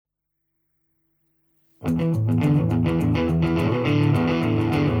Merhabalar,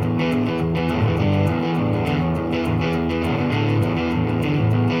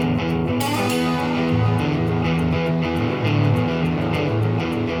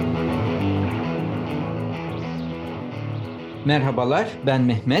 ben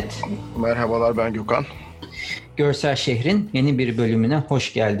Mehmet. Merhabalar, ben Gökhan. Görsel Şehir'in yeni bir bölümüne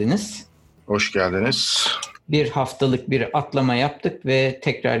hoş geldiniz. Hoş geldiniz. Bir haftalık bir atlama yaptık ve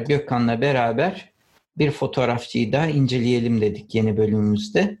tekrar Gökhan'la beraber bir fotoğrafçıyı daha inceleyelim dedik yeni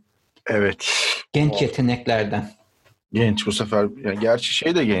bölümümüzde. Evet. Genç yeteneklerden. Genç bu sefer. Yani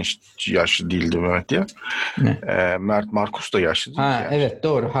gerçi de genç, yaşlı değildi Mehmet ya. Mert Markus da yaşlı değil. Ha, evet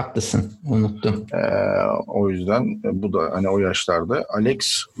doğru, haklısın. Unuttum. O yüzden bu da hani o yaşlarda.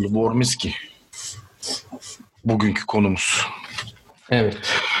 Alex Lubomirski. Bugünkü konumuz. Evet.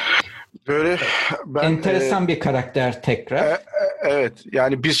 Böyle enteresan bir karakter tekrar. Evet.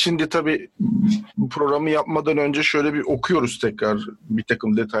 Yani biz şimdi tabii bu programı yapmadan önce şöyle bir okuyoruz tekrar bir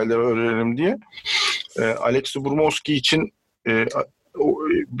takım detayları öğrenelim diye. Alex Lubomirski için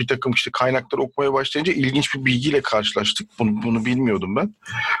bir takım işte kaynakları okumaya başlayınca ilginç bir bilgiyle karşılaştık. Bunu bilmiyordum ben.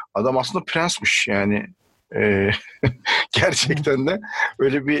 Adam aslında prensmiş yani. Gerçekten de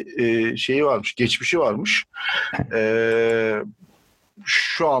öyle bir şeyi varmış, geçmişi varmış.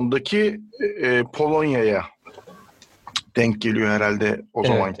 Şu andaki Polonya'ya denk geliyor herhalde o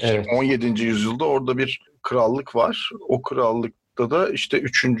zamanki. Evet. 17. yüzyılda orada bir krallık var. O krallıkta da işte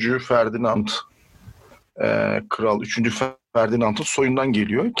 3. Ferdinand kral 3. Ferdinand'ın soyundan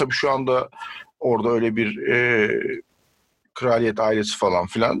geliyor. Tabii şu anda orada öyle bir kraliyet ailesi falan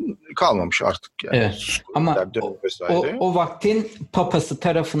filan kalmamış artık yani. Evet. Ama o vaktin papası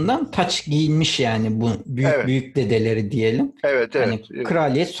tarafından taç giyilmiş yani bu büyük dedeleri diyelim. Evet. Yani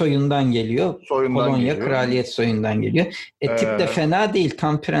kraliyet soyundan geliyor. Polonya geliyor. Kraliyet soyundan geliyor. Tip de fena değil.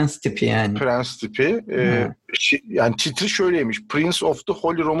 Tam prens tipi yani. Prens tipi. Yani titri şöyleymiş. Prince of the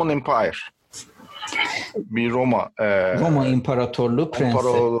Holy Roman Empire. Bir Roma İmparatorluğu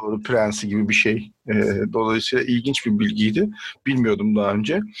prensi gibi bir şey. Dolayısıyla ilginç bir bilgiydi. Bilmiyordum daha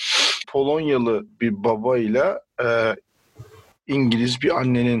önce. Polonyalı bir babayla İngiliz bir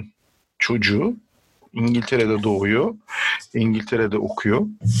annenin çocuğu. İngiltere'de doğuyor. İngiltere'de okuyor.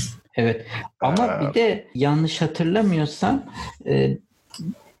 Evet. Ama bir de yanlış hatırlamıyorsam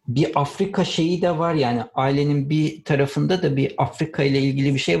bir Afrika şeyi de var yani ailenin bir tarafında da bir Afrika ile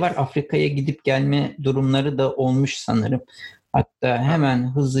ilgili bir şey var. Afrika'ya gidip gelme durumları da olmuş sanırım. Hatta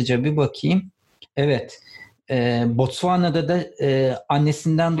hemen hızlıca bir bakayım. Evet. Botswana'da da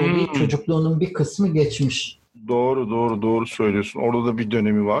annesinden dolayı çocukluğunun bir kısmı geçmiş. Doğru söylüyorsun. Orada da bir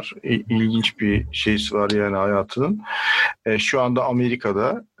dönemi var. İlginç bir şeysi var yani hayatının. Şu anda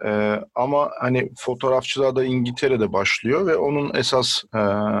Amerika'da ama hani fotoğrafçılığa da İngiltere'de başlıyor ve onun esas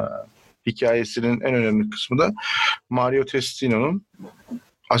hikayesinin en önemli kısmı da Mario Testino'nun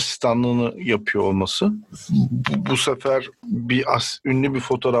asistanlığını yapıyor olması. Bu sefer ünlü bir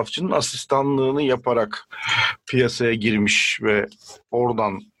fotoğrafçının asistanlığını yaparak piyasaya girmiş ve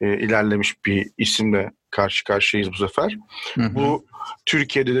oradan ilerlemiş bir isimle karşı karşıyayız bu sefer. Hı-hı. Bu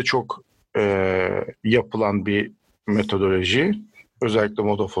Türkiye'de de çok yapılan bir metodoloji. Özellikle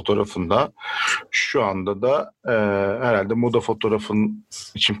moda fotoğrafında. Şu anda da herhalde moda fotoğrafın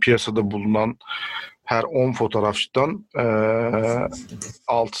için piyasada bulunan her 10 fotoğrafçıdan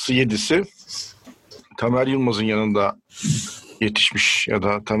 6'sı 7'si Tamer Yılmaz'ın yanında yetişmiş ya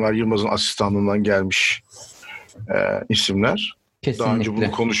da Tamer Yılmaz'ın asistanlığından gelmiş isimler. Kesinlikle. Daha önce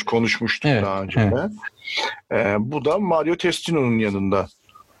bunu konuşmuştuk daha önce de. Bu da Mario Testino'nun yanında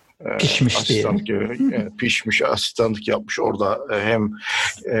pişmiş pişmiş asistanlık yapmış. Orada hem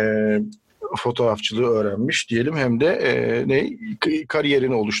fotoğrafçılığı öğrenmiş diyelim hem de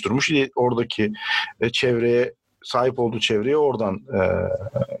kariyerini oluşturmuş. Oradaki çevreye sahip olduğu çevreye oradan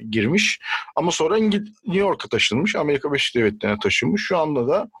girmiş. Ama sonra New York'a taşınmış. Amerika Birleşik Devletleri'ne taşınmış. Şu anda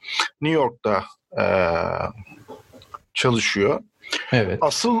da New York'ta çalışıyor. Evet.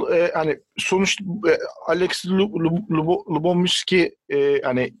 Asıl hani sonuç Alex Lubomirski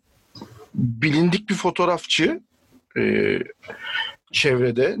hani bilindik bir fotoğrafçı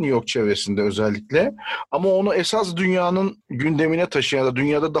çevrede, New York çevresinde özellikle. Ama onu esas dünyanın gündemine taşıyan ya da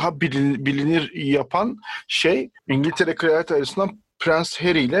dünyada daha bilinir yapan şey İngiltere Kraliyet Ailesi'nden Prens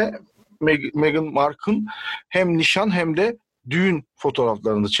Harry ile Meghan Markle'ın hem nişan hem de düğün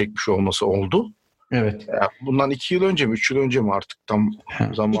fotoğraflarını çekmiş olması oldu. Evet. Bundan 2 yıl önce mi, 3 yıl önce mi artık tam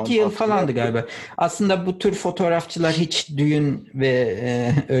zaman? 2 yıl falandı galiba. Aslında bu tür fotoğrafçılar hiç düğün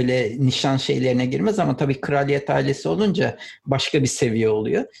ve öyle nişan şeylerine girmez ama tabii kraliyet ailesi olunca başka bir seviye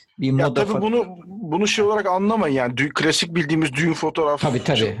oluyor. Bir Ya moda tabii bunu şey olarak anlamayın yani klasik bildiğimiz düğün fotoğrafçılığı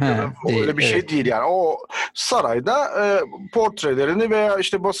tabii. öyle bir Evet. şey değil yani. O sarayda portrelerini veya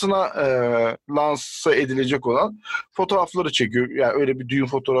işte basına lanse edilecek olan fotoğrafları çekiyor. Yani öyle bir düğün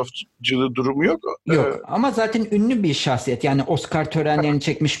fotoğrafçılığı durumu yok. Yok ama zaten ünlü bir şahsiyet. Yani Oscar törenlerini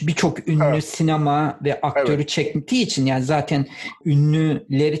çekmiş, birçok ünlü Evet, sinema ve evet. aktörü çektiği için yani zaten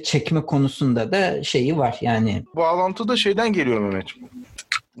ünlüleri çekme konusunda da şeyi var yani. Bağlantı da şeyden geliyor Mehmet.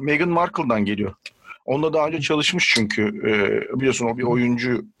 Meghan Markle'dan geliyor. Onunla daha önce çalışmış çünkü biliyorsun o bir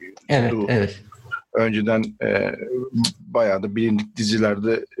oyuncu. Evet. Önceden bayağı da bilindik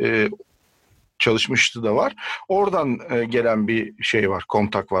dizilerde çalışmıştı da var. Oradan gelen bir şey var,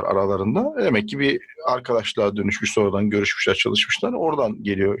 kontak var aralarında. Demek ki bir arkadaşlığa dönüşmüş, sonradan görüşmüşler, çalışmışlar. Oradan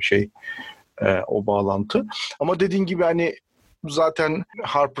geliyor o bağlantı. Ama dediğin gibi hani zaten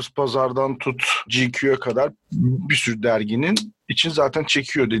Harper's Bazaar'dan tut GQ'ya kadar bir sürü derginin için zaten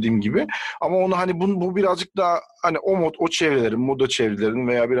çekiyor dediğim gibi. Ama onu hani bu birazcık daha hani o çevrelerin, moda çevrelerinin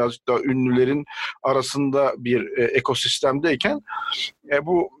veya birazcık daha ünlülerin arasında bir ekosistemdeyken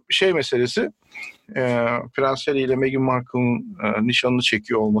bu şey meselesi Prens Harry ile Meghan Markle'ın nişanını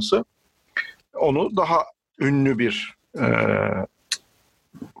çekiyor olması onu daha ünlü bir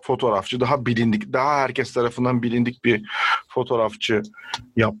fotoğrafçı, daha bilindik, daha herkes tarafından bilindik bir fotoğrafçı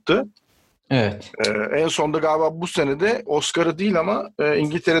yaptı. Evet. En sonunda galiba bu senede Oscar'ı değil ama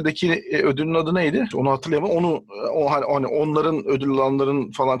İngiltere'deki ödülün adı neydi? Onu hatırlayamam. Hani onların ödül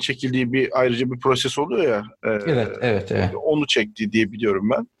alanların falan çekildiği ayrıca bir proses oluyor ya. Evet. Onu çekti diye biliyorum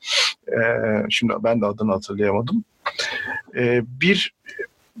ben. Şimdi ben de adını hatırlayamadım.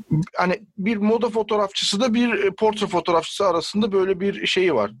 Bir moda fotoğrafçısı da bir portre fotoğrafçısı arasında böyle bir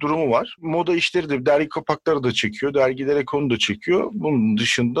şeyi var, durumu var. Moda işleri de, dergi kapakları da çekiyor, dergilere konu da çekiyor. Bunun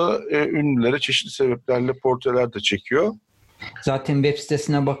dışında ünlülere çeşitli sebeplerle portreler de çekiyor. Zaten web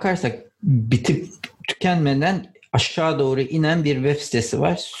sitesine bakarsak bitip tükenmeden aşağı doğru inen bir web sitesi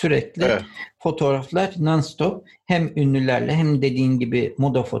var. Sürekli fotoğraflar non-stop. Hem ünlülerle hem dediğin gibi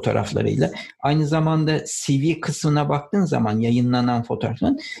moda fotoğraflarıyla. Aynı zamanda CV kısmına baktığın zaman yayınlanan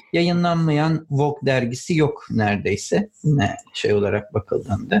fotoğrafların yayınlanmayan Vogue dergisi yok neredeyse. Yine şey olarak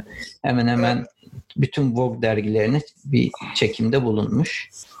bakıldığında hemen hemen bütün Vogue dergilerine bir çekimde bulunmuş.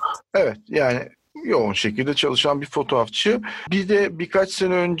 Evet yani yoğun şekilde çalışan bir fotoğrafçı. Bir de birkaç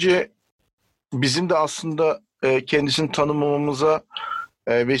sene önce bizim de aslında kendisini tanımamamıza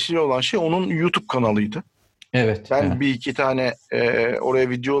vesile olan şey onun YouTube kanalıydı. Evet. Ben bir iki tane oraya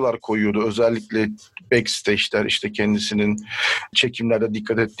videolar koyuyordu. Özellikle backstage'ler işte kendisinin çekimlerde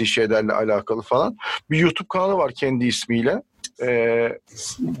dikkat ettiği şeylerle alakalı falan. Bir YouTube kanalı var kendi ismiyle.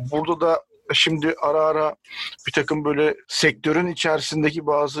 Burada da şimdi ara bir takım böyle sektörün içerisindeki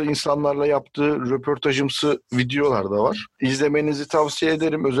bazı insanlarla yaptığı röportajımsı videolar da var. İzlemenizi tavsiye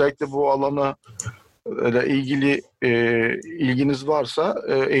ederim. Özellikle bu alana ilgili ilginiz varsa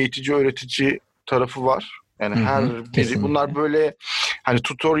eğitici öğretici tarafı var. Yani her biri kesinlikle. Bunlar böyle hani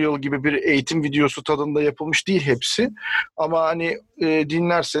tutorial gibi bir eğitim videosu tadında yapılmış değil hepsi. Ama hani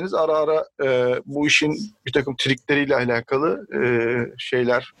dinlerseniz ara bu işin bir takım trikleriyle alakalı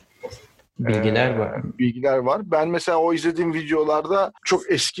şeyler bilgiler var. Ben mesela o izlediğim videolarda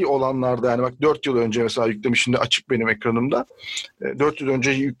çok eski olanlarda yani bak 4 yıl önce mesela yüklemiş, şimdi açık benim ekranımda. 4 yıl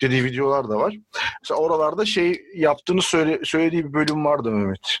önce yüklediği videolar da var. Mesela oralarda şey yaptığını söylediği bir bölüm vardı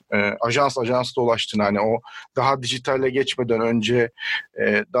Mehmet. Ajans dolaştığını hani o daha dijitale geçmeden önce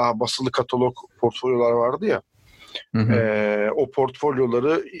daha basılı katalog portfolyolar vardı ya. O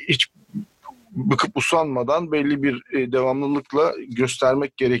portfolyoları hiç bıkıp usanmadan belli bir devamlılıkla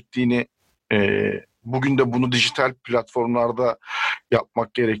göstermek gerektiğini, bugün de bunu dijital platformlarda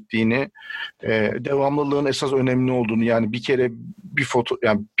yapmak gerektiğini, devamlılığın esas önemli olduğunu, yani bir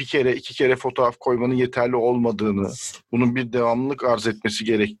kere iki kere fotoğraf koymanın yeterli olmadığını, bunun bir devamlılık arz etmesi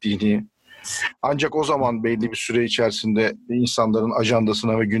gerektiğini, ancak o zaman belli bir süre içerisinde insanların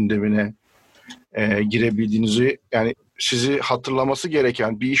ajandasına ve gündemine girebildiğinizi, yani sizi hatırlaması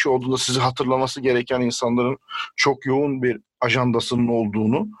gereken bir iş olduğunda sizi hatırlaması gereken insanların çok yoğun bir ajandasının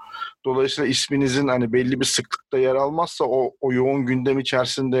olduğunu, dolayısıyla isminizin hani belli bir sıklıkta yer almazsa o yoğun gündem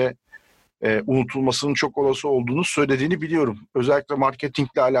içerisinde unutulmasının çok olası olduğunu söylediğini biliyorum. Özellikle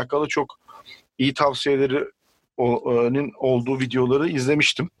marketingle alakalı çok iyi tavsiyelerinin olduğu videoları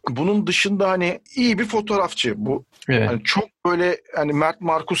izlemiştim. Bunun dışında hani iyi bir fotoğrafçı bu. Evet. Hani çok böyle hani Mert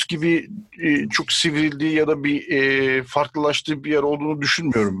Markus gibi çok sivrildiği ya da bir farklılaştığı bir yer olduğunu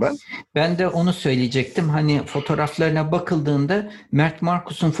düşünmüyorum ben. Ben de onu söyleyecektim. Hani fotoğraflarına bakıldığında, Mert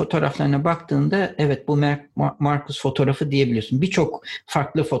Markus'un fotoğraflarına baktığında evet bu Mert Markus fotoğrafı diyebiliyorsun. Birçok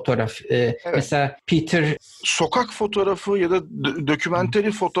farklı fotoğraf. Evet. Mesela Peter... Sokak fotoğrafı ya da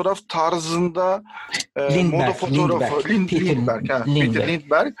dokümenteri fotoğraf tarzında moda fotoğrafı Peter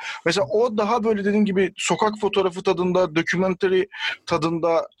Lindbergh. Mesela o daha böyle dediğim gibi sokak fotoğrafı tadında, dokümenteri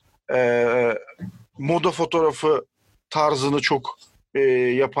tadında moda fotoğrafı tarzını çok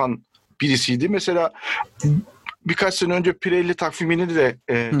yapan birisiydi. Mesela birkaç sene önce Pirelli takvimini de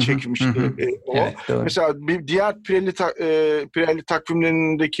çekmişti o. Evet, mesela bir diğer Pirelli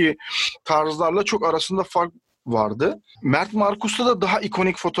takvimlerindeki tarzlarla çok arasında fark vardı. Mert Markus'ta da daha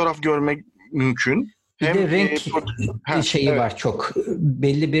ikonik fotoğraf görmek mümkün. Bir de renk şeyi var çok.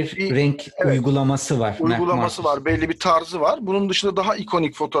 Belli bir renk uygulaması var. Uygulaması var. Belli bir tarzı var. Bunun dışında daha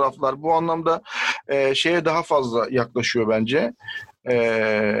ikonik fotoğraflar. Bu anlamda şeye daha fazla yaklaşıyor bence.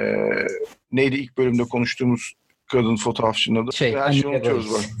 Neydi ilk bölümde konuştuğumuz kadın fotoğrafçının adı? Her şeyi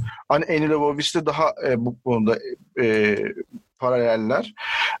unutuyoruz var. Annie Leiboviz'de daha bu konuda paraleller.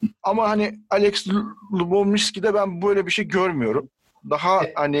 Ama hani Alex Lubomirski'de ben böyle bir şey görmüyorum. Daha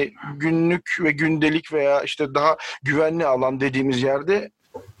hani günlük ve gündelik veya işte daha güvenli alan dediğimiz yerde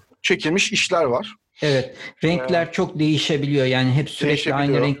çekilmiş işler var. Evet. Renkler çok değişebiliyor. Yani hep sürekli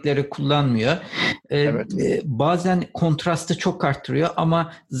aynı renkleri kullanmıyor. Bazen kontrastı çok arttırıyor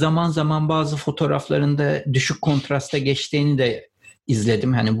ama zaman zaman bazı fotoğraflarında düşük kontrasta geçtiğini de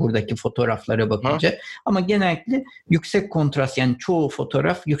izledim. Hani buradaki fotoğraflara bakınca. Ama genellikle yüksek kontrast, yani çoğu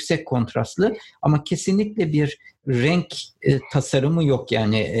fotoğraf yüksek kontrastlı ama kesinlikle bir renk tasarımı yok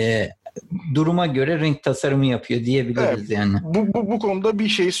yani. Duruma göre renk tasarımı yapıyor diyebiliriz yani. Bu konuda bir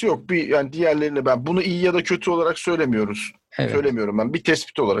şeysi yok. Yani diğerlerini ben bunu iyi ya da kötü olarak söylemiyoruz. Evet. Söylemiyorum ben. Bir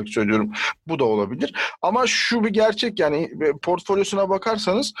tespit olarak söylüyorum. Bu da olabilir. Ama şu bir gerçek yani portfolyosuna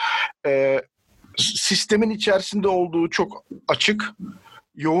bakarsanız sistemin içerisinde olduğu çok açık.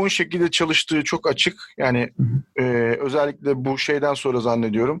 Yoğun şekilde çalıştığı çok açık. Yani özellikle bu şeyden sonra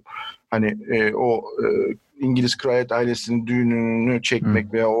zannediyorum. Hani İngiliz kraliyet ailesinin düğününü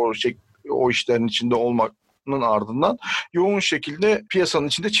çekmek veya o işlerin içinde olmanın ardından yoğun şekilde piyasanın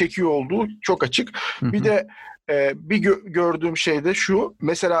içinde çekiyor olduğu çok açık. Bir de gördüğüm şey de şu.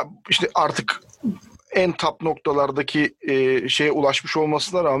 Mesela işte artık en top noktalardaki şeye ulaşmış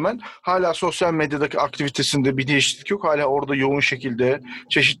olmasına rağmen hala sosyal medyadaki aktivitesinde bir değişiklik yok. Hala orada yoğun şekilde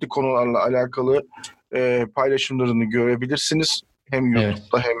çeşitli konularla alakalı paylaşımlarını görebilirsiniz. Hem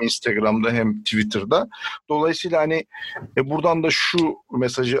YouTube'da hem Instagram'da hem Twitter'da. Dolayısıyla hani buradan da şu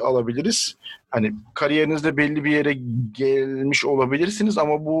mesajı alabiliriz. Hani kariyerinizde belli bir yere gelmiş olabilirsiniz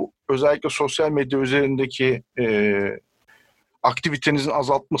ama bu özellikle sosyal medya üzerindeki aktivitenizin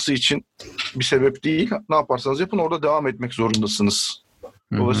azaltması için bir sebep değil. Ne yaparsanız yapın orada devam etmek zorundasınız.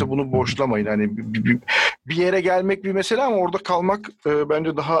 Dolayısıyla bunu boşlamayın. Hani bir yere gelmek bir mesele ama orada kalmak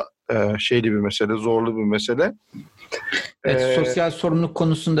bence daha şeyli bir mesele, zorlu bir mesele. Evet, sosyal sorumluluk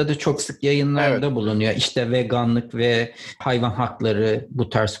konusunda da çok sık yayınlarda bulunuyor. İşte veganlık ve hayvan hakları bu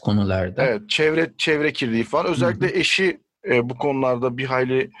tarz konularda. Evet, çevre kirliliği falan. Özellikle eşi bu konularda bir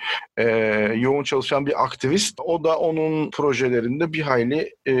hayli yoğun çalışan bir aktivist. O da onun projelerinde bir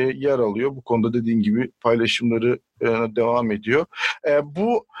hayli yer alıyor. Bu konuda dediğin gibi paylaşımları devam ediyor.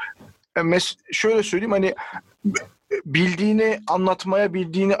 Bu şöyle söyleyeyim hani bildiğini anlatmaya,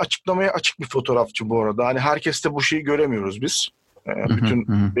 bildiğini açıklamaya açık bir fotoğrafçı bu arada. Hani herkeste bu şeyi göremiyoruz biz. Bütün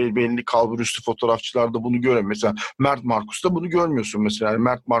belli kalburüstü fotoğrafçılarda bunu göremiyoruz. Mesela Mert Markus'ta bunu görmüyorsun mesela. Yani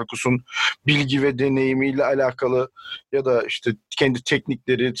Mert Markus'un bilgi ve deneyimiyle alakalı ya da işte kendi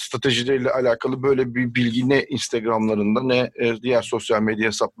teknikleri, stratejileriyle alakalı böyle bir bilgi ne Instagram'larında ne diğer sosyal medya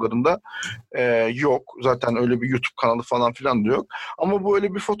hesaplarında yok. Zaten öyle bir YouTube kanalı falan filan da yok. Ama bu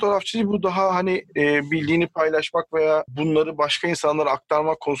öyle bir fotoğrafçı değil. Bu daha hani bildiğini paylaşmak veya bunları başka insanlara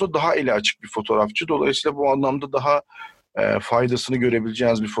aktarmak konusunda daha eli açık bir fotoğrafçı. Dolayısıyla bu anlamda daha faydasını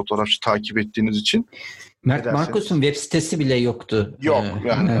görebileceğiniz bir fotoğrafçı takip ettiğiniz için. Mert Markus'un web sitesi bile yoktu. Yok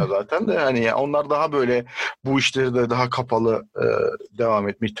yani zaten de hani onlar daha böyle bu işleri de daha kapalı devam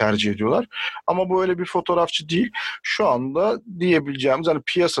etmeyi tercih ediyorlar. Ama bu öyle bir fotoğrafçı değil. Şu anda diyebileceğimiz hani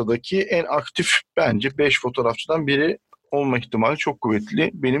piyasadaki en aktif bence 5 fotoğrafçıdan biri olma ihtimali çok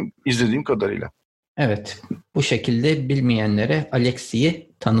kuvvetli benim izlediğim kadarıyla. Evet. Bu şekilde bilmeyenlere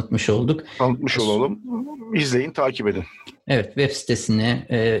Alexi'yi tanıtmış olduk. Tanıtmış olalım. İzleyin, takip edin. Evet, web sitesini,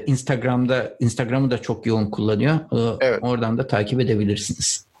 Instagram'ı da çok yoğun kullanıyor. Evet. Oradan da takip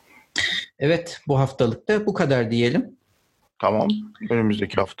edebilirsiniz. Evet, bu haftalık da bu kadar diyelim. Tamam.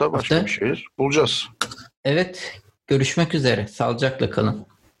 Önümüzdeki hafta başka bir şey bulacağız. Evet. Görüşmek üzere. Sağlıcakla kalın.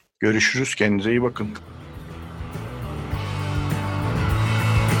 Görüşürüz. Kendinize iyi bakın.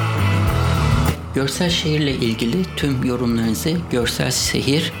 Görsel şehirle ilgili tüm yorumlarınızı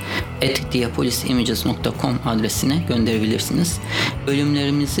görselsehir@diapolisimages.com adresine gönderebilirsiniz.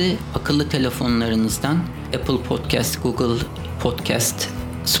 Bölümlerimizi akıllı telefonlarınızdan Apple Podcast, Google Podcast,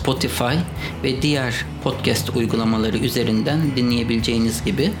 Spotify ve diğer podcast uygulamaları üzerinden dinleyebileceğiniz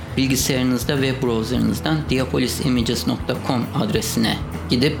gibi bilgisayarınızda web browserınızdan diapolisimages.com adresine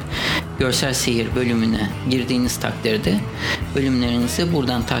gidip Görsel Seyir bölümüne girdiğiniz takdirde bölümlerinizi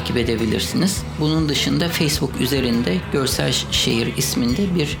buradan takip edebilirsiniz. Bunun dışında Facebook üzerinde Görsel Şehir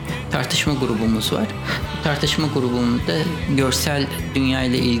isminde bir tartışma grubumuz var. Bu tartışma grubunda görsel dünya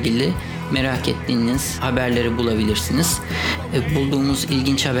ile ilgili merak ettiğiniz haberleri bulabilirsiniz. Bulduğumuz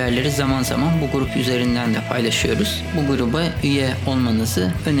ilginç haberleri zaman zaman bu grup üzerinden de paylaşıyoruz. Bu gruba üye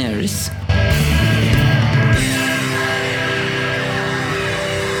olmanızı öneririz.